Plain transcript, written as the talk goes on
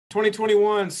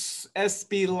2021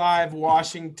 SBLive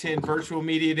Washington Virtual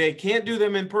Media Day. Can't do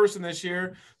them in person this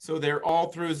year, so they're all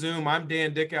through Zoom. I'm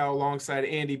Dan Dickau alongside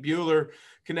Andy Buhler,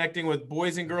 connecting with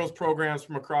boys and girls programs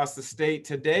from across the state.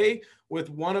 Today with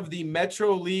one of the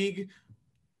Metro League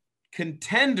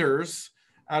contenders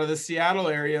out of the Seattle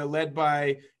area, led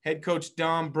by head coach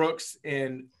Dom Brooks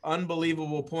and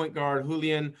unbelievable point guard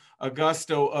Julian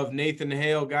Agosto of Nathan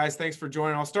Hale. Guys, thanks for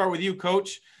joining. I'll start with you,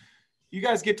 Coach. You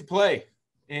guys get to play,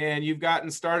 and you've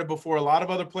gotten started before a lot of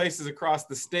other places across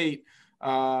the state.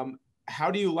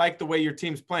 How do you like the way your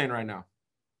team's playing right now?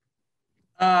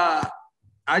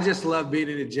 I just love being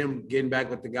in the gym, getting back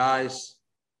with the guys.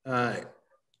 The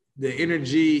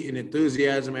energy and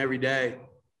enthusiasm every day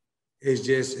is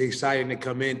just exciting to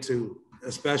come into,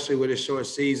 especially with a short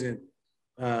season.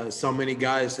 So many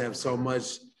guys have so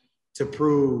much to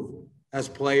prove as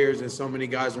players, and so many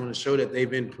guys want to show that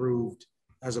they've improved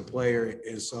as a player.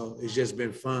 And so it's just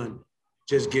been fun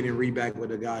just getting back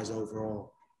with the guys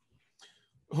overall.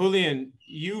 Julian,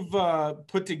 you've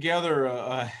put together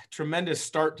a tremendous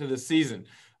start to the season.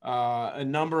 A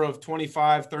number of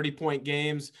 25, 30-point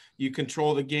games. You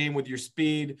control the game with your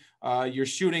speed. Your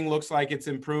shooting looks like it's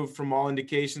improved from all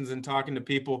indications and talking to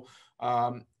people.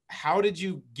 How did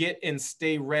you get and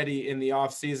stay ready in the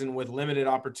offseason with limited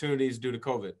opportunities due to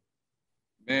COVID?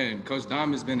 Man, Coach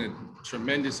Dom has been a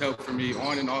tremendous help for me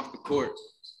on and off the court.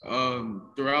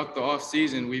 Throughout the off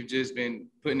season, we've just been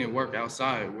putting in work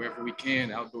outside, wherever we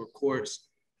can, outdoor courts,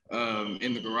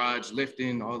 in the garage,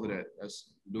 lifting, all of that. That's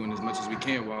doing as much as we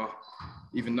can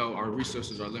even though our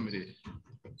resources are limited.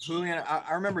 Julian,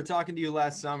 I remember talking to you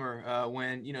last summer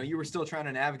when, you were still trying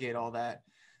to navigate all that.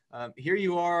 Here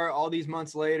you are all these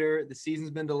months later, the season's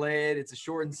been delayed. It's a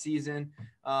shortened season.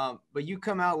 But you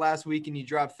come out last week and you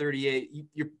drop 38.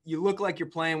 You look like you're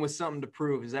playing with something to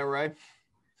prove. Is that right?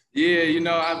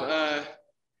 Yeah,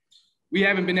 we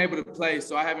haven't been able to play,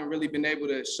 so I haven't really been able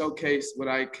to showcase what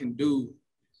I can do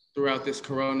throughout this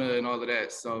corona and all of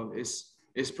that. So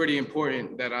it's pretty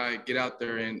important that I get out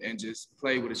there and just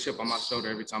play with a chip on my shoulder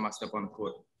every time I step on the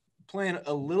court. Playing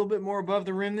a little bit more above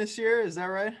the rim this year, is that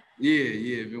right?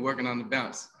 Yeah, been working on the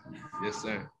bounce. Yes,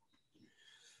 sir.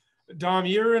 Dom,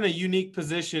 you're in a unique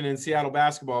position in Seattle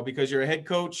basketball because you're a head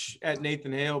coach at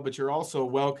Nathan Hale, but you're also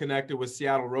well connected with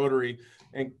Seattle Rotary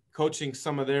and coaching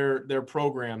some of their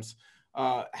programs.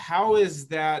 How is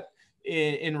that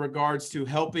in regards to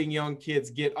helping young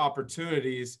kids get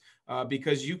opportunities?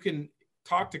 Because you can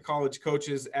talk to college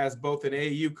coaches as both an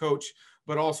AAU coach,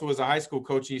 but also as a high school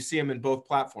coach, and you see them in both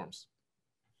platforms.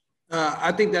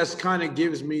 I think that's kind of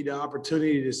gives me the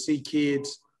opportunity to see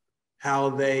kids, how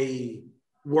they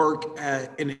work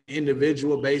at an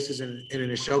individual basis and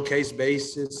in a showcase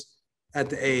basis at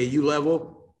the AAU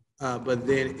level. But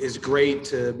then it's great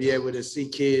to be able to see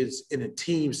kids in a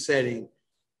team setting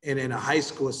and in a high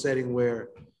school setting where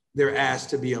they're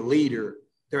asked to be a leader.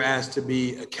 They're asked to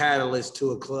be a catalyst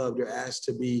to a club. They're asked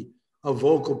to be a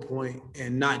vocal point,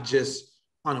 and not just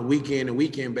on a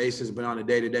weekend basis, but on a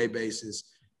day-to-day basis.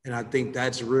 And I think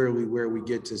that's really where we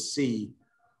get to see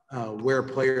where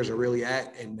players are really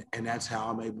at. And that's how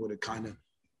I'm able to kind of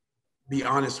be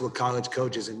honest with college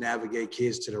coaches and navigate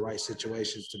kids to the right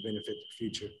situations to benefit the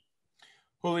future.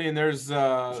 Julian, there's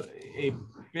a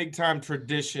big-time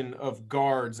tradition of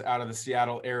guards out of the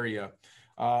Seattle area.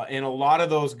 And a lot of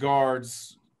those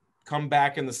guards come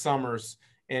back in the summers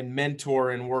and mentor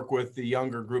and work with the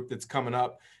younger group that's coming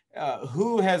up.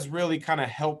 Who has really kind of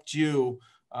helped you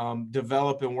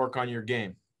develop and work on your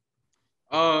game?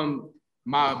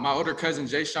 My older cousin,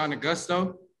 Julian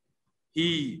Agosto,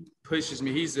 he pushes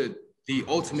me. He's the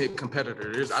ultimate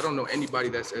competitor. I don't know anybody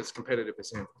that's as competitive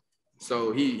as him.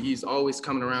 So he's always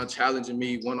coming around, challenging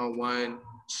me one-on-one,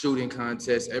 shooting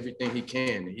contests, everything he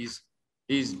can.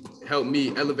 He's helped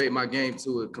me elevate my game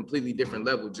to a completely different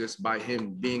level just by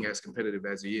him being as competitive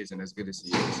as he is and as good as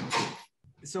he is.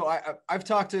 So I've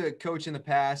talked to Coach in the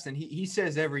past, and he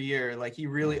says every year, like, he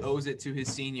really owes it to his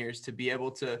seniors to be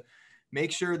able to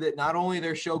make sure that not only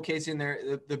they're showcasing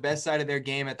the best side of their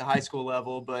game at the high school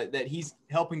level, but that he's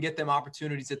helping get them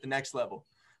opportunities at the next level.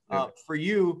 For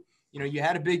you, you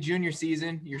had a big junior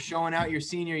season. You're showing out your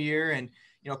senior year, and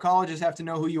colleges have to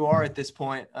know who you are at this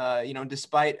point,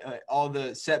 despite all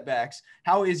the setbacks.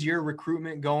 How is your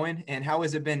recruitment going, and how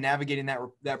has it been navigating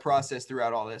that process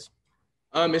throughout all this?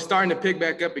 It's starting to pick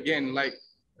back up again. Like,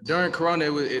 during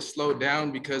Corona, it slowed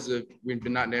down because of we've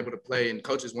been not able to play, and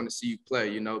coaches want to see you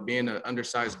play. Being an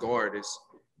undersized guard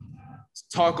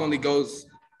talk only goes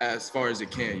as far as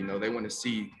it can. They want to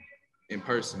see in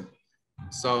person.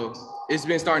 So it's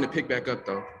been starting to pick back up,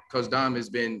 though. Coach Dom has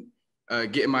been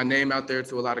getting my name out there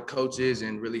to a lot of coaches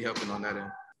and really helping on that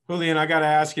end. Julian, I got to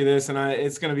ask you this, and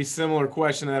it's going to be a similar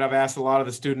question that I've asked a lot of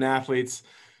the student athletes.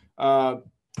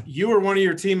 You or one of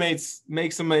your teammates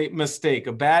makes a mistake,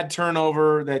 a bad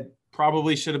turnover that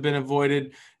probably should have been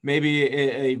avoided,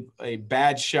 maybe a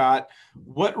bad shot.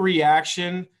 What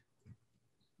reaction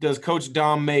does Coach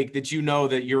Dom make that you know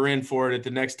that you're in for it at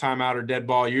the next timeout or dead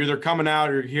ball? You're either coming out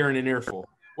or you're hearing an earful.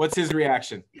 What's his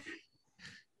reaction?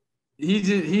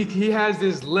 He has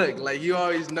this look, like you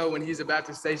always know when he's about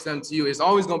to say something to you. It's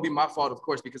always gonna be my fault, of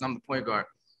course, because I'm the point guard.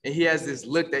 And he has this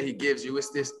look that he gives you.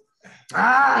 It's this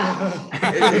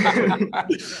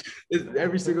it's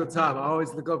every single time. I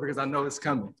always look over because I know it's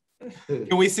coming.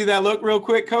 Can we see that look real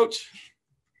quick, Coach?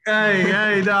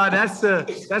 Hey, no, that's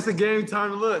a game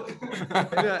time look.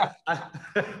 I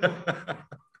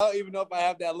don't even know if I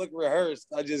have that look rehearsed.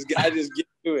 I just get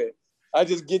to it.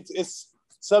 It's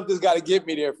something's got to get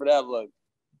me there for that look.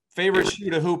 Favorite shoe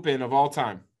to hoop in of all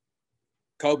time?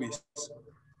 Kobe's,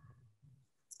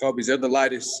 they're the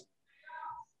lightest.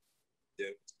 Yeah.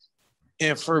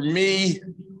 And for me,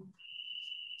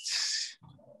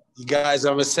 you guys,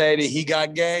 I'm gonna say that he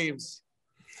got games.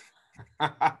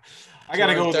 I got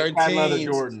to go with the patent leather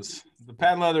Jordans. The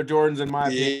patent leather Jordans, in my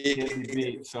opinion, can't be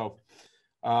beat. So,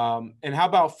 and how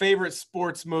about favorite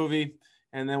sports movie?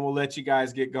 And then we'll let you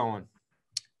guys get going.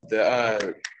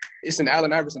 It's an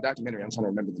Allen Iverson documentary. I'm trying to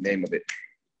remember the name of it.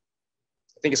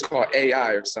 I think it's called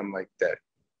AI or something like that.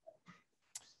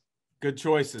 Good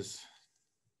choices.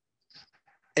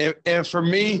 And for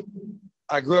me,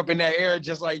 I grew up in that era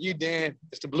just like you, Dan.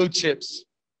 It's the Blue Chips.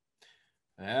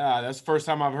 Yeah, that's the first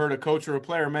time I've heard a coach or a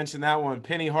player mention that one.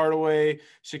 Penny Hardaway,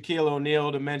 Shaquille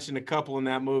O'Neal, to mention a couple in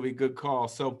that movie. Good call.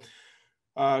 So,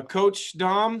 Coach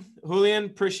Dom, Julian,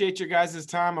 appreciate your guys'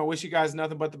 time. I wish you guys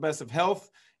nothing but the best of health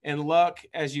and luck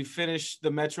as you finish the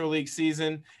Metro League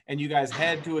season and you guys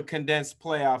head to a condensed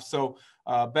playoff. So,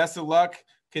 best of luck,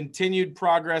 continued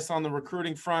progress on the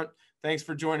recruiting front. Thanks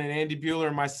for joining Andy Buhler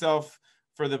and myself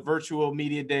for the virtual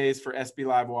media days for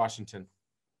SBLive Washington.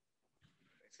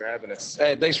 For having us.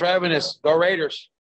 Hey, thanks for having us. Go Raiders.